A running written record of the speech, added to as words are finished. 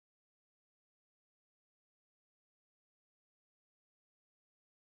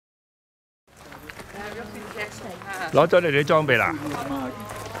攞咗你哋啲裝備啦。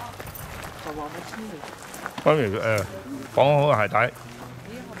關於綁好鞋帶。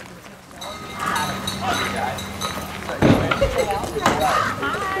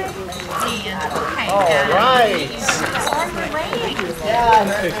All right.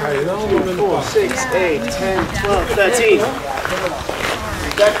 4, 6, 8, 10, 12, 13.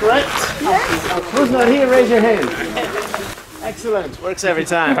 Is that correct? Yes. Who's not here? Raise your hand. Excellent. Works every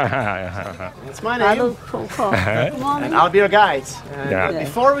time. That's my name. And I'll be your guide.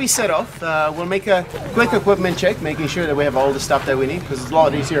 Before we set off, we'll make a quick equipment check, making sure that we have all the stuff that we need, because it's a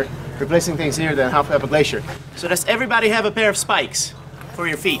lot easier replacing things here than halfway up a glacier. So does everybody have a pair of spikes for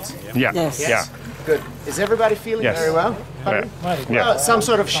your feet? Yeah. Yes. Yeah. Good. Is everybody feeling very well? Yeah. Some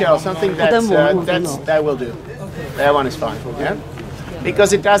sort of shell, something that will do. That one is fine. Yeah.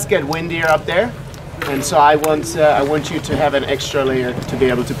 Because it does get windier up there, and so I want you to have an extra layer to be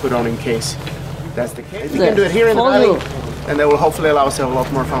able to put on in case that's the case. If you can do it here in the valley, and that will hopefully allow us to have a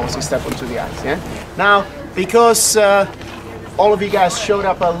lot more fun once we step onto the ice. Yeah. Now, because all of you guys showed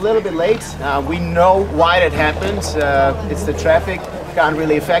up a little bit late, we know why that happened. It's the traffic. Can't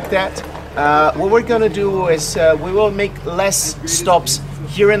really affect that. What we're gonna do is we will make less stops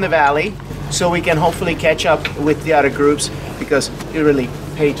here in the valley, so we can hopefully catch up with the other groups, because you really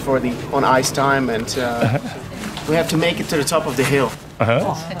paid for the on ice time, and we have to make it to the top of the hill.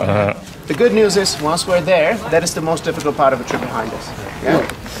 The good news is, once we're there, that is the most difficult part of the trip behind us. Yeah?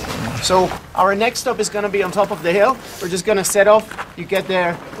 So our next stop is going to be on top of the hill. We're just going to set off. You get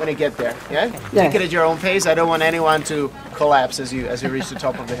there when you get there. Yeah? Take it at your own pace. I don't want anyone to collapse as you reach the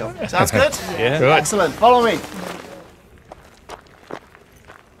top of the hill. Sounds good? Yeah. Good. Excellent. Follow me.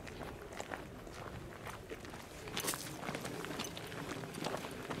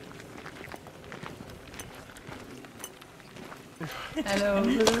 Hello.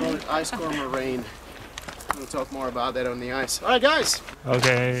 Call it ice storm or rain. We'll talk more about that on the ice. All right, guys.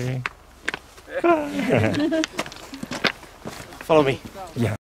 Okay. Follow me.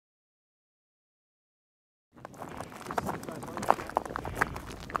 Yeah.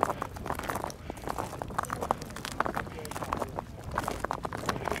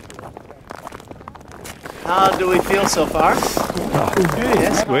 How do we feel so far?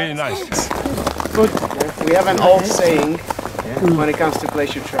 Yes. Very nice. Good. We have an old saying when it comes to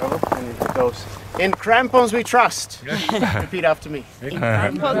glacier travel, and it goes, "In crampons we trust." Repeat after me. In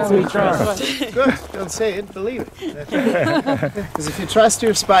crampons we trust. Good. Don't say it, believe it. Because if you trust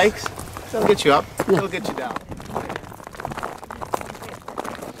your spikes, they'll get you up, they'll get you down.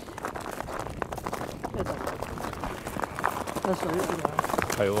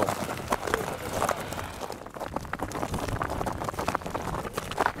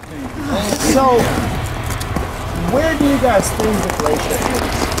 So, where do you guys think the glacier is?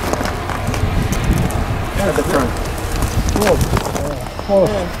 At the front.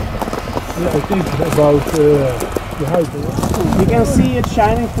 I think about the height. You can see it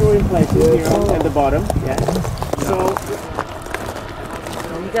shining through in places here at the bottom. Yeah. So,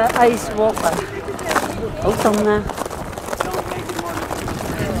 Icewalk. Hữu sông Nam.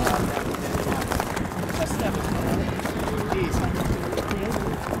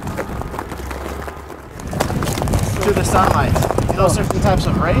 to the sunlight. You know, certain types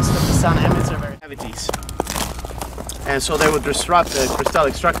of rays that the sun emits are very cavities. And so they would disrupt the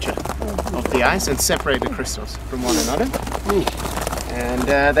crystallic structure of the ice and separate the crystals from one another. And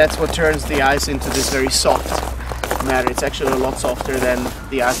that's what turns the ice into this very soft matter. It's actually a lot softer than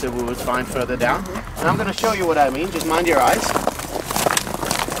the ice that we would find further down. And I'm going to show you what I mean. Just mind your eyes.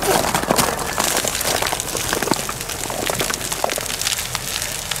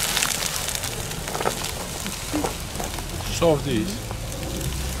 Soft these.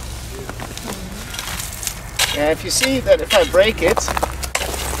 And if you see that if I break it,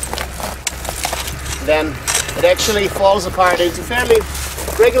 then it actually falls apart into fairly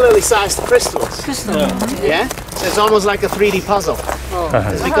regularly sized crystals. Yeah? So it's almost like a 3D puzzle.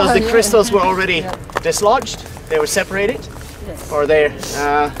 It's because the crystals were already dislodged, they were separated, or their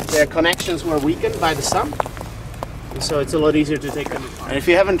connections were weakened by the sun. So it's a lot easier to take them apart. And if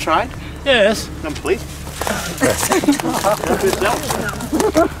you haven't tried, Yes. come please.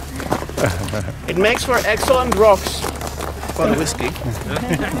 It makes for excellent rocks for the whiskey.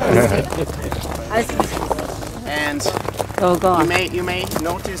 And you may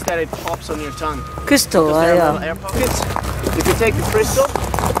notice that it pops on your tongue. Crystal, There are little air pockets. If you take the crystal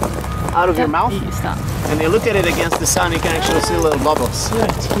out of your mouth and you look at it against the sun, you can actually see little bubbles.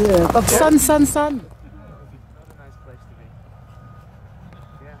 Sun, sun, sun.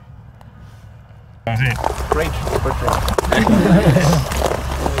 Great.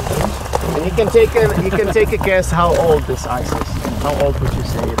 And you can take a guess how old this ice is. How old would you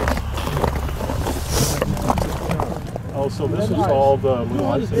say it is? Oh, so this is all the little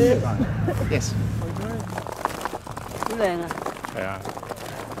ice age. Yes. 好靚啊！係啊，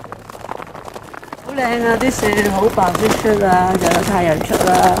好靚啊！啲樹好白色出啊，又有太陽出啦，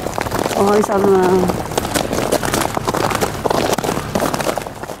好開心啊！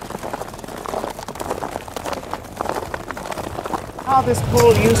 How this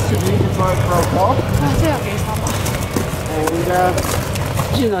pool used to be before it broke off. 真係有幾深啊！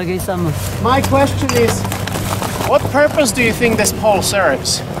 And 原來幾深啊！ my question is, what purpose do you think this pole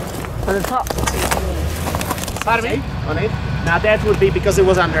serves? On the top. Pardon me? On it? Now that would be, because it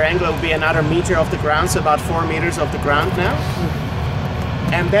was under angle, it would be another meter off the ground, so about 4 meters off the ground now.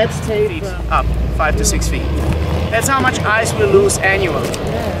 And that's taped up 5 to 6 feet. That's how much ice we lose annually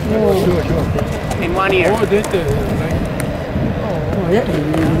in 1 year.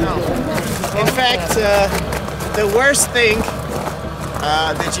 In fact, the worst thing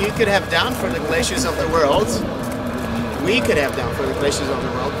that you could have done for the glaciers of the world, we could have done for the glaciers of the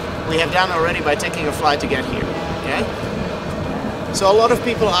world, we have done already by taking a flight to get here. Okay? So a lot of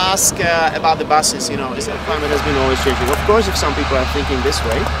people ask about the buses, you know, is that climate has been always changing? Of course, if some people are thinking this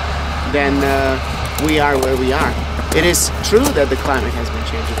way, then we are where we are. It is true that the climate has been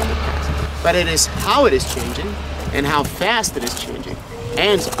changing in the past, but it is how it is changing and how fast it is changing,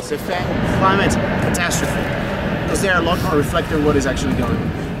 and the fact climate catastrophe, because there are a lot more reflecting what is actually going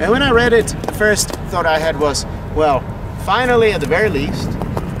on. And when I read it, the first thought I had was, well, finally, at the very least,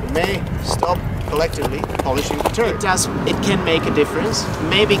 we may stop collectively polishing the turd. It can make a difference.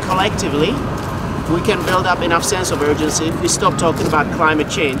 Maybe collectively, we can build up enough sense of urgency if we stop talking about climate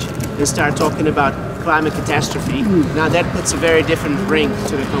change and start talking about climate catastrophe. Now that puts a very different ring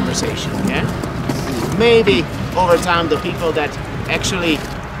to the conversation. Yeah? Maybe over time the people that actually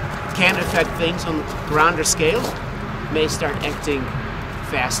can affect things on a grander scale may start acting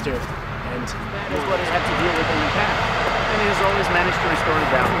faster, and that is what it had to deal with in the past. And it has always managed to restore the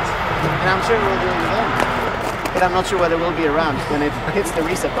balance. And I'm sure it will do it again. But I'm not sure whether we'll be around when it hits the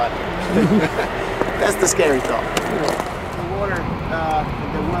reset button. That's the scary thought. The water in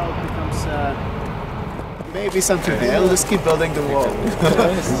the world becomes maybe something there. Let's keep building the wall,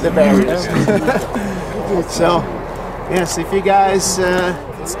 the barriers. So, yes, if you guys,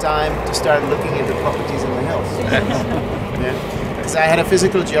 it's time to start looking at the properties in the hills. Yeah. Because I had a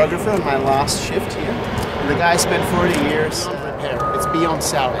physical geographer on my last shift here, and the guy spent 40 years on repair. It's beyond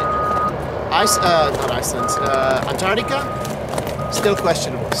salvage. Not Iceland, Antarctica, still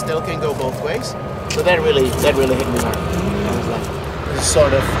questionable. Still can go both ways. So that really hit me hard. I was like, this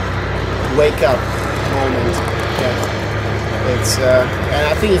sort of wake up moment. Yeah. It's and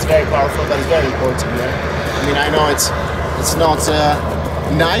I think it's very powerful, but it's very important. Yeah? I mean, I know it's not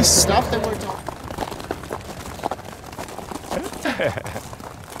nice stuff that we're talking.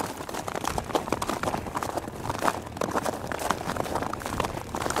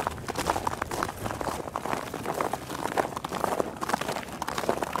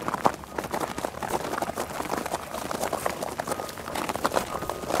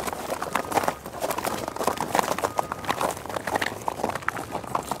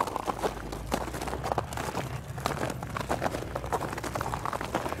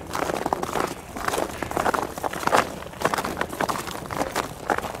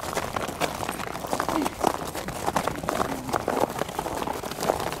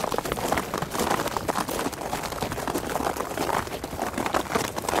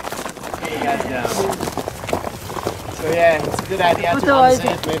 So yeah, it's a good idea to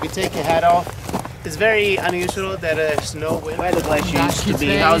unzip, maybe take your hat off. It's very unusual that there's no wind. Where the glacier used to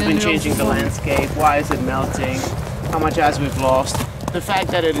be, how it's been changing the landscape, why is it melting, how much ice we've lost, the fact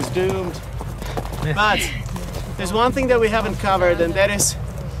that it is doomed. But there's one thing that we haven't covered, and that is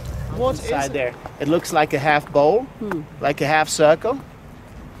what's inside there. It looks like a half bowl, like a half circle,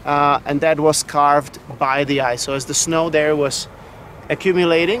 and that was carved by the ice. So as the snow there was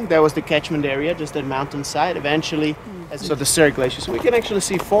accumulating, there was the catchment area, just that mountainside. Eventually, so the Surrey Glacier. So we can actually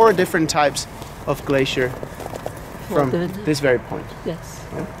see 4 different types of glacier from this very point. Yes.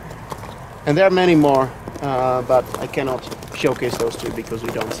 Yeah. And there are many more, but I cannot showcase those 2 because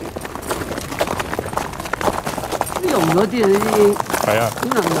we don't see. 用嗰啲呢啲係啊，點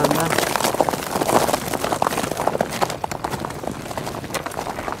能啊？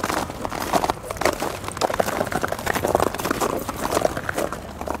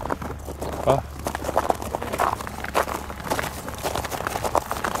啊，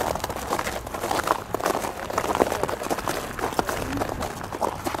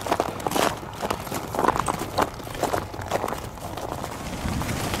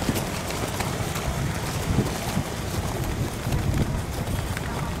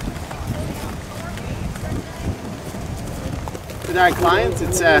 our clients,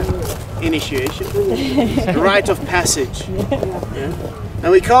 it's a initiation, a rite of passage. Yeah?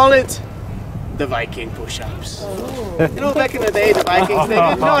 And we call it the Viking push-ups. You know, back in the day, the Vikings, they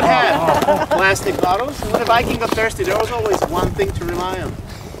did not have plastic bottles. And when a Viking got thirsty, there was always one thing to rely on.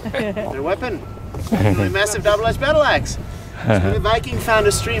 Their weapon. A massive double-edged battle axe. So when the Viking found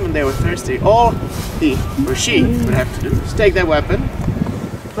a stream and they were thirsty, all he or she would have to do is take that weapon,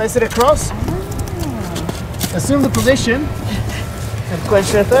 place it across, assume the position, and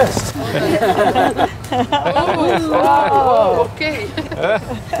quench their thirst. Oh, okay.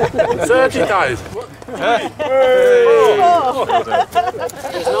 30 guys.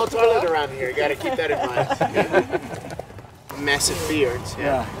 There's no toilet around here, you gotta keep that in mind. Massive beards,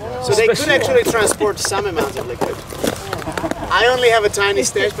 yeah. So they could actually transport some amount of liquid. I only have a tiny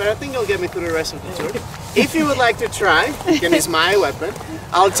stash, but I think it'll get me through the rest of the tour. If you would like to try, you can use my weapon.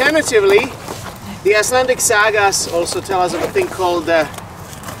 Alternatively, the Icelandic sagas also tell us of a thing called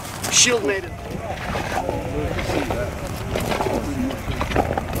Shield Maiden.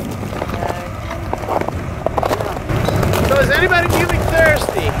 So is anybody feeling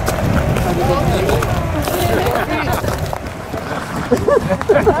thirsty?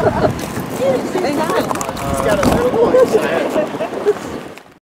 He's got a little boy inside.